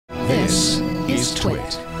This is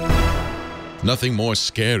Twit. Nothing more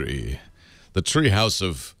scary. The treehouse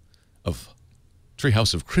of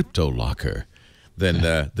CryptoLocker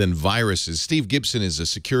than viruses. Steve Gibson is a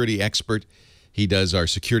security expert. He does our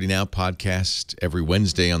Security Now podcast every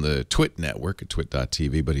Wednesday on the Twit network at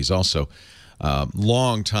twit.tv, but he's also a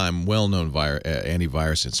long-time, well-known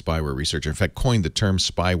antivirus and spyware researcher. In fact, coined the term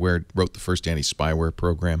spyware, wrote the first anti-spyware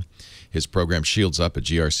program. His program, Shields Up at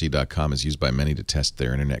grc.com, is used by many to test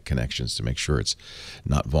their internet connections to make sure it's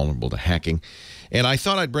not vulnerable to hacking. And I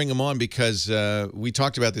thought I'd bring him on because we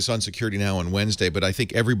talked about this on Security Now on Wednesday, but I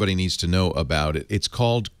think everybody needs to know about it. It's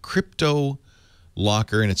called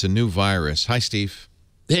CryptoLocker, and it's a new virus. Hi, Steve.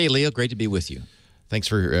 Hey, Leo. Great to be with you. Thanks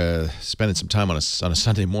for spending some time on a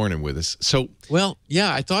Sunday morning with us. Well,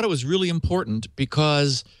 yeah, I thought it was really important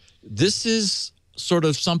because this is sort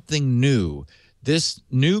of something new. This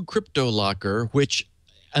new CryptoLocker, which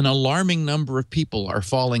an alarming number of people are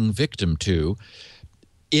falling victim to,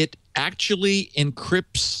 it actually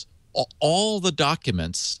encrypts all the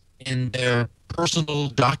documents in their personal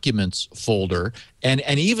documents folder and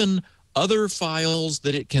even other files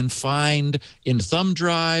that it can find in thumb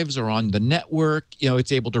drives or on the network. You know,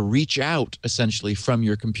 it's able to reach out essentially from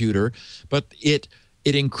your computer, but it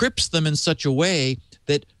encrypts them in such a way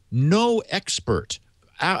that no expert,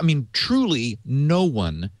 I mean, truly no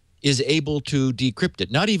one is able to decrypt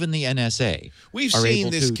it, not even the NSA. We've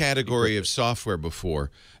seen this category of software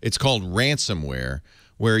before. It's called ransomware,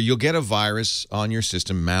 where you'll get a virus on your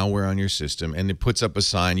system, malware on your system, and it puts up a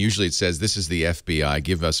sign. Usually it says, "This is the FBI,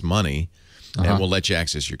 give us money, and we'll let you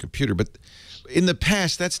access your computer." But in the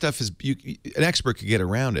past, that stuff is, an expert could get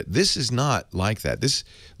around it. This is not like that. This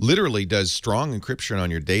literally does strong encryption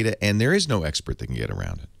on your data, and there is no expert that can get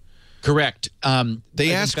around it. Correct.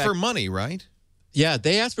 They ask for money, right? Yeah,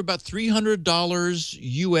 they ask for about $300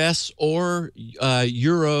 US or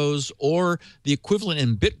euros or the equivalent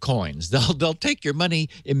in bitcoins. They'll take your money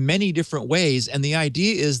in many different ways, and the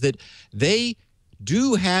idea is that they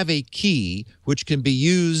do have a key which can be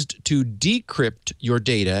used to decrypt your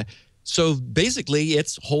data. So basically,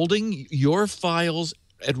 it's holding your files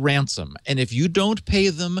at ransom, and if you don't pay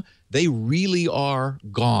them, they really are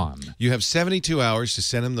gone. You have 72 hours to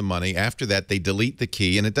send them the money. After that, they delete the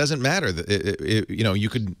key, and it doesn't matter. You know, you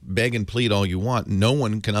could beg and plead all you want. No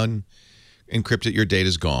one can encrypt it. Your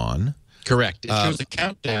data's gone. Correct. It shows a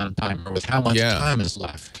countdown timer with how much time is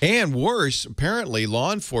left. And worse, apparently,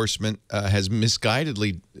 law enforcement has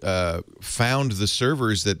misguidedly found the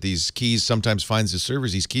servers that these keys, sometimes finds the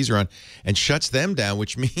servers these keys are on, and shuts them down,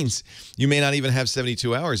 which means you may not even have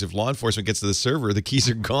 72 hours. If law enforcement gets to the server, the keys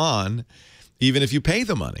are gone, even if you pay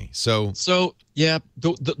the money. So yeah,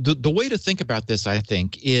 the way to think about this, I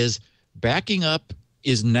think, is backing up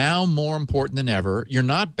is now more important than ever. You're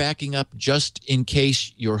not backing up just in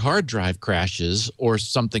case your hard drive crashes or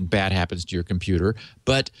something bad happens to your computer.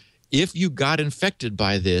 But if you got infected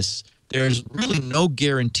by this, there's really no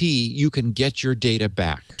guarantee you can get your data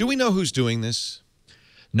back. Do we know who's doing this?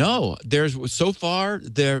 No. So far,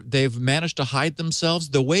 they've managed to hide themselves.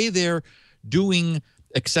 The way they're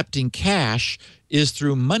accepting cash is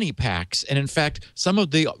through money packs. And in fact, some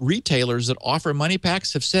of the retailers that offer money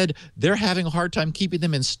packs have said they're having a hard time keeping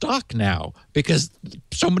them in stock now because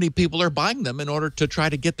so many people are buying them in order to try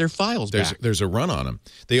to get their files back. There's a run on them.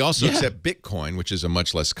 They also accept Bitcoin, which is a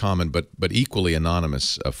much less common but equally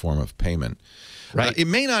anonymous form of payment. Right. It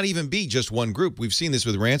may not even be just one group. We've seen this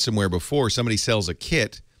with ransomware before. Somebody sells a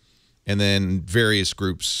kit, and then various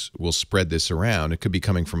groups will spread this around. It could be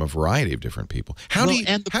coming from a variety of different people. How do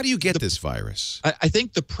you get this virus? I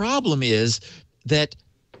think the problem is that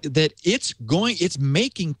it's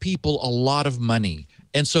making people a lot of money.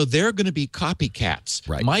 And so they're going to be copycats.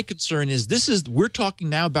 Right. My concern is we're talking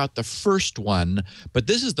now about the first one, but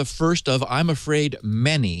this is the first of, I'm afraid,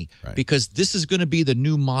 many, because this is going to be the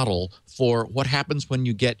new model for what happens when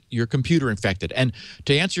you get your computer infected. And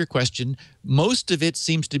to answer your question, most of it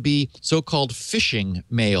seems to be so-called phishing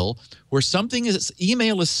mail, where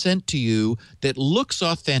email is sent to you that looks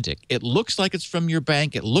authentic. It looks like it's from your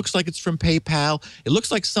bank. It looks like it's from PayPal. It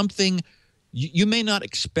looks like something you may not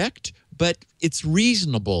expect, but it's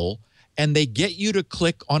reasonable, and they get you to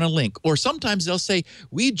click on a link. Or sometimes they'll say,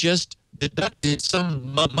 "We just deducted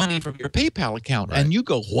some money from your PayPal account." And you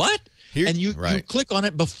go, "What?" And you click on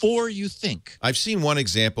it before you think. I've seen one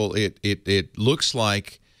example. It looks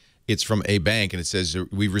like it's from a bank, and it says,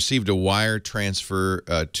 "We've received a wire transfer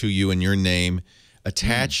to you in your name.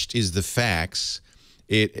 Attached is the fax.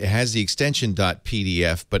 It has the extension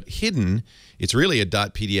 .pdf, but hidden, it's really a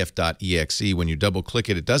 .pdf.exe. When you double-click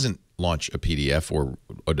it, it doesn't launch a PDF or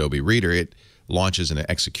Adobe Reader. It launches an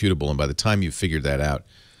executable, and by the time you've figured that out,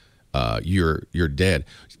 you're dead.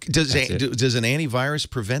 Does That's it. does an antivirus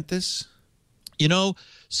prevent this? You know,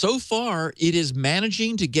 so far it is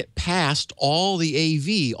managing to get past all the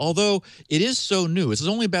AV, although it is so new. It's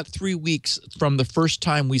only about 3 weeks from the first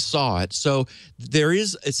time we saw it. So there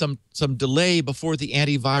is some delay before the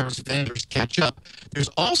antivirus vendors catch up. There's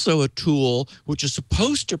also a tool which is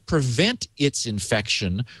supposed to prevent its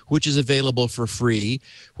infection, which is available for free,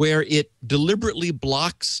 where it deliberately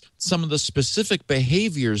blocks some of the specific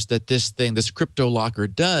behaviors that this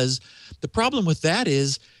CryptoLocker does. The problem with that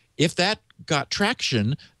is, if that got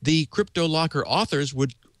traction, the CryptoLocker authors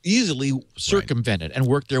would easily circumvent it and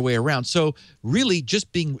work their way around. So really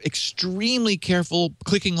just being extremely careful,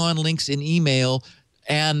 clicking on links in email,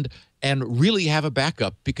 and really have a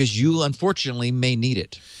backup, because you unfortunately may need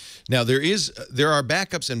it. Now there are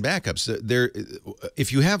backups and backups.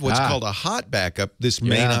 If you have what's called a hot backup, this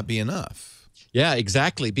may not be enough. Yeah,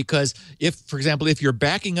 exactly. Because if, for example, if you're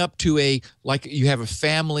backing up to like you have a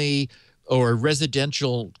family or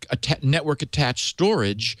residential network attached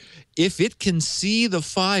storage, if it can see the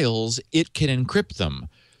files, it can encrypt them.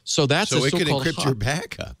 So that's so it can encrypt your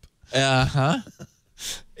backup.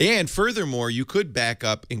 And furthermore, you could back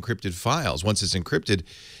up encrypted files. Once it's encrypted,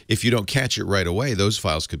 if you don't catch it right away, those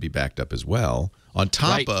files could be backed up as well, on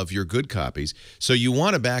top of your good copies. So you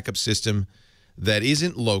want a backup system that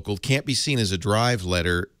isn't local, can't be seen as a drive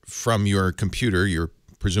letter from your computer, your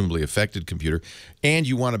presumably affected computer, and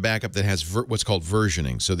you want a backup that has what's called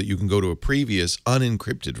versioning, so that you can go to a previous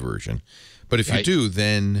unencrypted version. But if you do,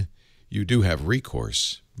 then you do have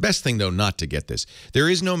recourse. Best thing, though, not to get this. There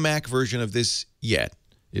is no Mac version of this yet.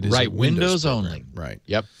 It is Windows only. Right.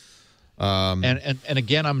 Yep. And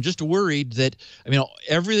again, I'm just worried that, I mean,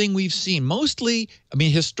 everything we've seen, mostly, I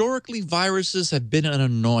mean, historically, viruses have been an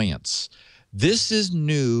annoyance. This is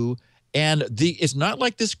new, and it's not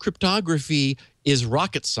like this cryptography is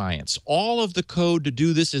rocket science. All of the code to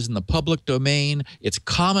do this is in the public domain. It's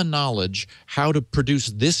common knowledge how to produce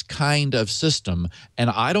this kind of system, and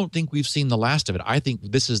I don't think we've seen the last of it. I think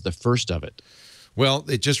this is the first of it. Well,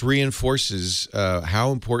 it just reinforces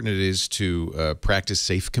how important it is to practice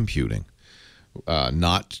safe computing,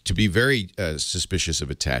 not to be very suspicious of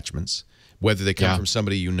attachments, whether they come from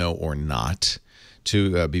somebody you know or not,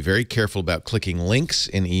 to be very careful about clicking links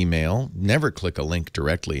in email. Never click a link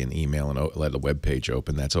directly in email and let a web page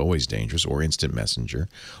open. That's always dangerous. Or instant messenger,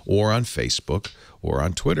 or on Facebook, or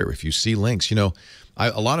on Twitter. If you see links, you know,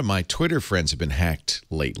 a lot of my Twitter friends have been hacked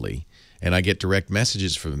lately, and I get direct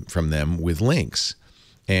messages from them with links.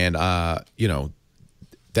 And, you know,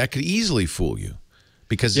 that could easily fool you,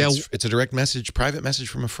 because it's a direct message, private message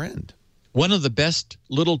from a friend. One of the best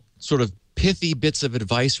little sort of pithy bits of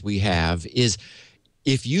advice we have is,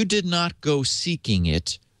 if you did not go seeking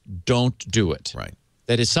it, don't do it. Right.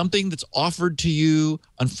 That is something that's offered to you.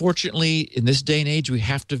 Unfortunately, in this day and age, we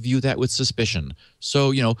have to view that with suspicion. So,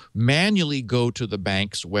 you know, manually go to the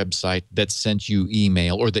bank's website that sent you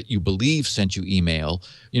email, or that you believe sent you email.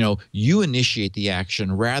 You know, you initiate the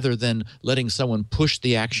action rather than letting someone push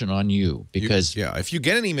the action on you. Because if you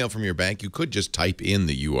get an email from your bank, you could just type in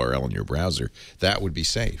the URL in your browser. That would be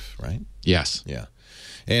safe, right? Yes. Yeah.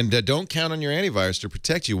 And don't count on your antivirus to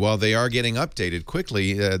protect you. While they are getting updated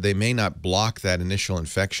quickly, they may not block that initial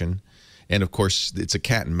infection. And, of course, it's a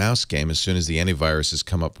cat and mouse game. As soon as the antiviruses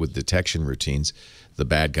come up with detection routines, the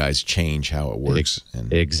bad guys change how it works.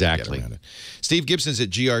 Exactly. Get around it. Steve Gibson's at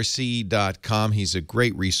grc.com. He's a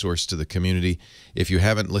great resource to the community. If you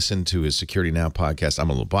haven't listened to his Security Now podcast, I'm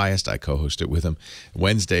a little biased. I co-host it with him.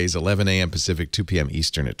 Wednesdays, 11 a.m. Pacific, 2 p.m.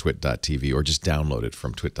 Eastern at twit.tv, or just download it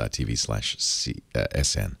from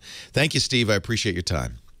twit.tv/SN. Thank you, Steve. I appreciate your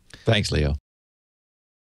time. Thanks, Leo.